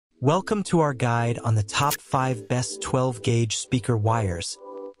Welcome to our guide on the top 5 best 12-gauge speaker wires,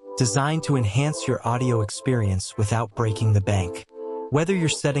 designed to enhance your audio experience without breaking the bank. Whether you're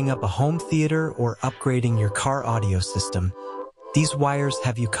setting up a home theater or upgrading your car audio system, these wires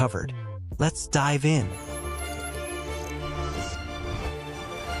have you covered. Let's dive in.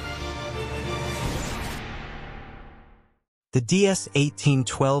 The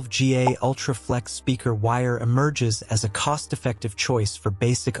DS1812GA UltraFlex speaker wire emerges as a cost-effective choice for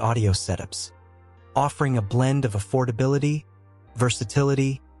basic audio setups, offering a blend of affordability,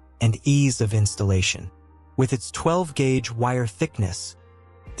 versatility, and ease of installation. With its 12-gauge wire thickness,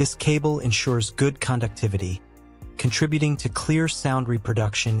 this cable ensures good conductivity, contributing to clear sound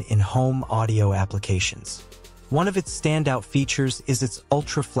reproduction in home audio applications. One of its standout features is its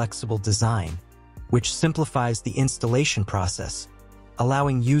ultra-flexible design, which simplifies the installation process,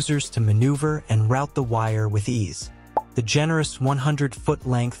 allowing users to maneuver and route the wire with ease. The generous 100-foot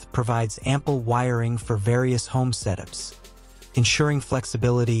length provides ample wiring for various home setups, ensuring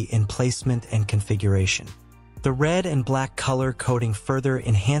flexibility in placement and configuration. The red and black color coding further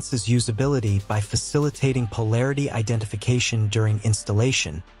enhances usability by facilitating polarity identification during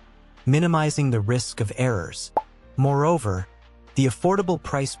installation, minimizing the risk of errors. Moreover, the affordable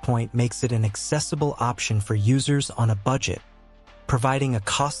price point makes it an accessible option for users on a budget, providing a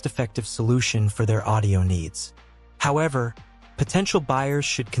cost-effective solution for their audio needs. However, potential buyers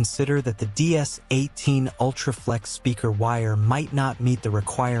should consider that the DS18 UltraFlex speaker wire might not meet the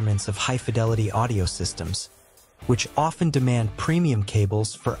requirements of high-fidelity audio systems, which often demand premium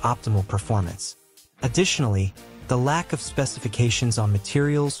cables for optimal performance. Additionally, the lack of specifications on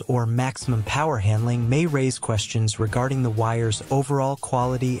materials or maximum power handling may raise questions regarding the wire's overall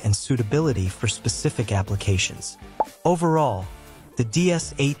quality and suitability for specific applications. Overall, the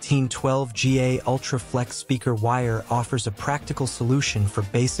DS1812GA UltraFlex speaker wire offers a practical solution for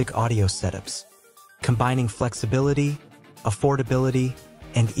basic audio setups, combining flexibility, affordability,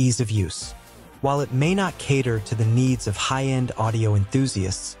 and ease of use. While it may not cater to the needs of high-end audio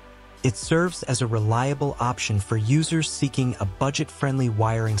enthusiasts, it serves as a reliable option for users seeking a budget-friendly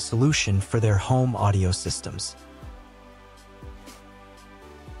wiring solution for their home audio systems.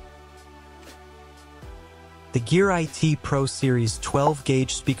 The Gear IT Pro Series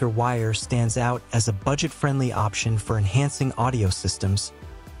 12-gauge speaker wire stands out as a budget-friendly option for enhancing audio systems,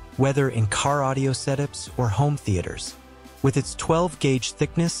 whether in car audio setups or home theaters. With its 12-gauge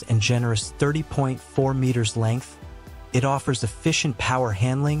thickness and generous 30.4 meters length, it offers efficient power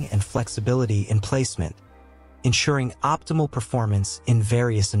handling and flexibility in placement, ensuring optimal performance in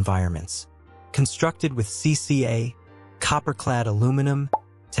various environments. Constructed with CCA, copper-clad aluminum,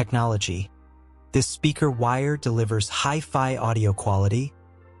 technology, this speaker wire delivers hi-fi audio quality,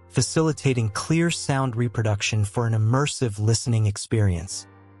 facilitating clear sound reproduction for an immersive listening experience.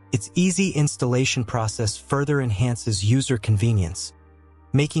 Its easy installation process further enhances user convenience,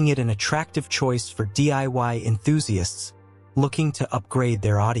 making it an attractive choice for DIY enthusiasts looking to upgrade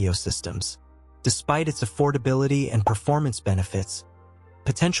their audio systems. Despite its affordability and performance benefits,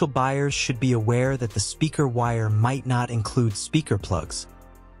 potential buyers should be aware that the speaker wire might not include speaker plugs,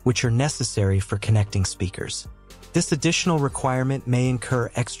 which are necessary for connecting speakers. This additional requirement may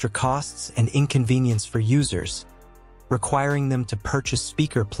incur extra costs and inconvenience for users, requiring them to purchase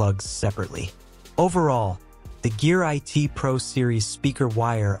speaker plugs separately. Overall, the Gear IT Pro Series speaker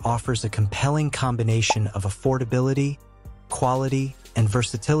wire offers a compelling combination of affordability, quality, and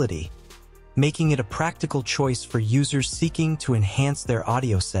versatility, making it a practical choice for users seeking to enhance their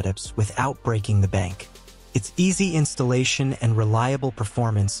audio setups without breaking the bank. Its easy installation and reliable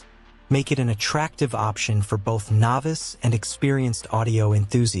performance make it an attractive option for both novice and experienced audio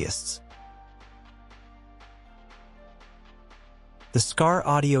enthusiasts. The Scar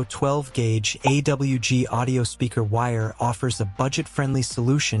Audio 12-gauge AWG audio speaker wire offers a budget-friendly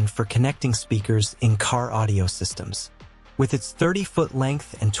solution for connecting speakers in car audio systems. With its 30-foot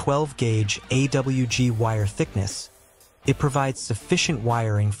length and 12-gauge AWG wire thickness, it provides sufficient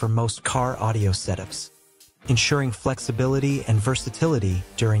wiring for most car audio setups, ensuring flexibility and versatility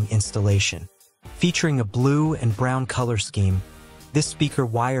during installation. Featuring a blue and brown color scheme, this speaker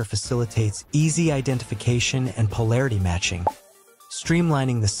wire facilitates easy identification and polarity matching,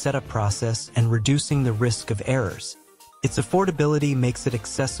 streamlining the setup process and reducing the risk of errors. Its affordability makes it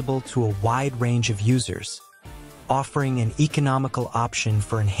accessible to a wide range of users, offering an economical option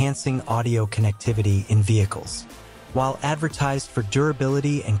for enhancing audio connectivity in vehicles. While advertised for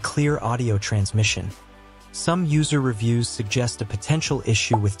durability and clear audio transmission, some user reviews suggest a potential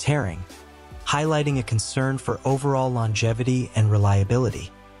issue with tearing, highlighting a concern for overall longevity and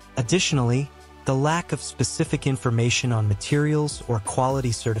reliability. Additionally, The lack of specific information on materials or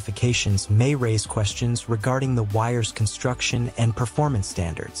quality certifications may raise questions regarding the wire's construction and performance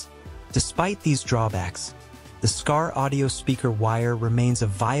standards. Despite these drawbacks, the SCAR audio speaker wire remains a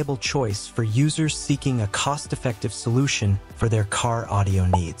viable choice for users seeking a cost-effective solution for their car audio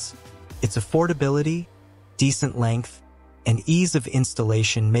needs. Its affordability, decent length, and ease of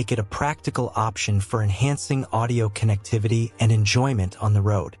installation make it a practical option for enhancing audio connectivity and enjoyment on the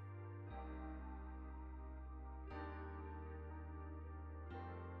road.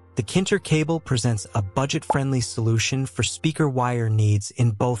 The Kinter cable presents a budget-friendly solution for speaker wire needs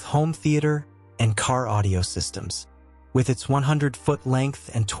in both home theater and car audio systems. With its 100-foot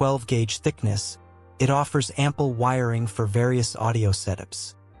length and 12-gauge thickness, it offers ample wiring for various audio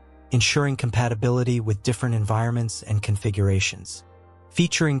setups, ensuring compatibility with different environments and configurations.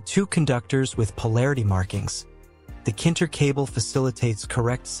 Featuring 2 conductors with polarity markings, the Kinter cable facilitates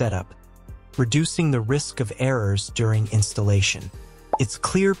correct setup, reducing the risk of errors during installation. Its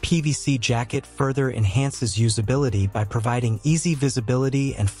clear PVC jacket further enhances usability by providing easy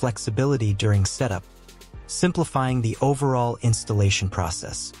visibility and flexibility during setup, simplifying the overall installation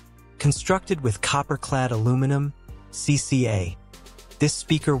process. Constructed with copper-clad aluminum, CCA, this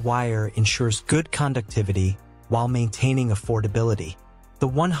speaker wire ensures good conductivity while maintaining affordability. The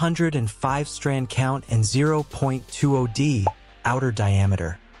 105-strand count and 0.20D outer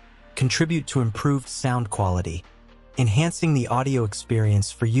diameter contribute to improved sound quality, enhancing the audio experience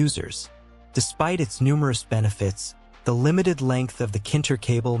for users. Despite its numerous benefits, the limited length of the Kinter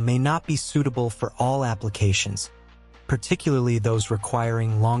cable may not be suitable for all applications, particularly those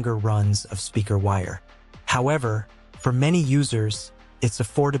requiring longer runs of speaker wire. However, for many users, its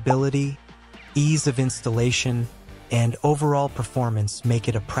affordability, ease of installation, and overall performance make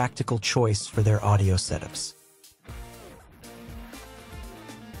it a practical choice for their audio setups.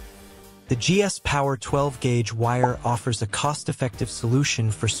 The GS Power 12-gauge wire offers a cost-effective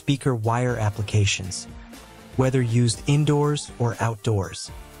solution for speaker wire applications, whether used indoors or outdoors.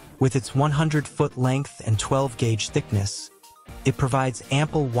 With its 100-foot length and 12-gauge thickness, it provides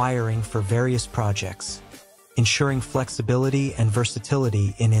ample wiring for various projects, ensuring flexibility and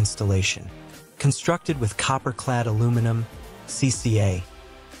versatility in installation. Constructed with copper-clad aluminum, CCA,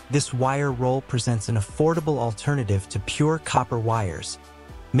 this wire roll presents an affordable alternative to pure copper wires,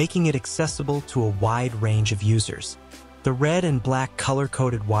 making it accessible to a wide range of users. The red and black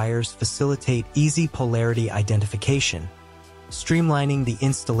color-coded wires facilitate easy polarity identification, streamlining the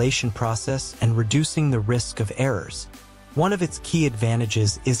installation process and reducing the risk of errors. One of its key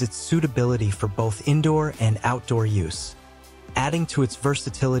advantages is its suitability for both indoor and outdoor use, adding to its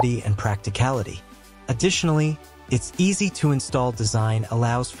versatility and practicality. Additionally, its easy-to-install design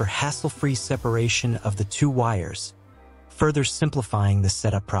allows for hassle-free separation of the 2 wires, further simplifying the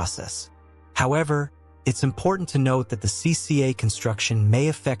setup process. However, it's important to note that the CCA construction may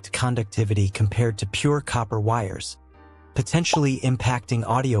affect conductivity compared to pure copper wires, potentially impacting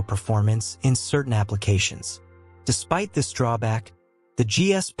audio performance in certain applications. Despite this drawback, the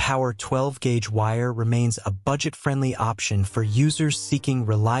GS Power 12-gauge wire remains a budget-friendly option for users seeking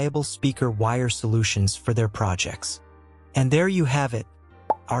reliable speaker wire solutions for their projects. And there you have it,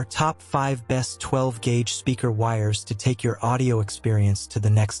 our top 5 best 12-gauge speaker wires to take your audio experience to the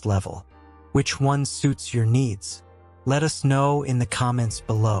next level. Which one suits your needs? Let us know in the comments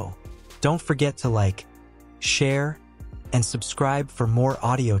below. Don't forget to like, share, and subscribe for more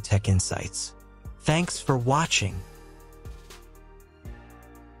audio tech insights. Thanks for watching.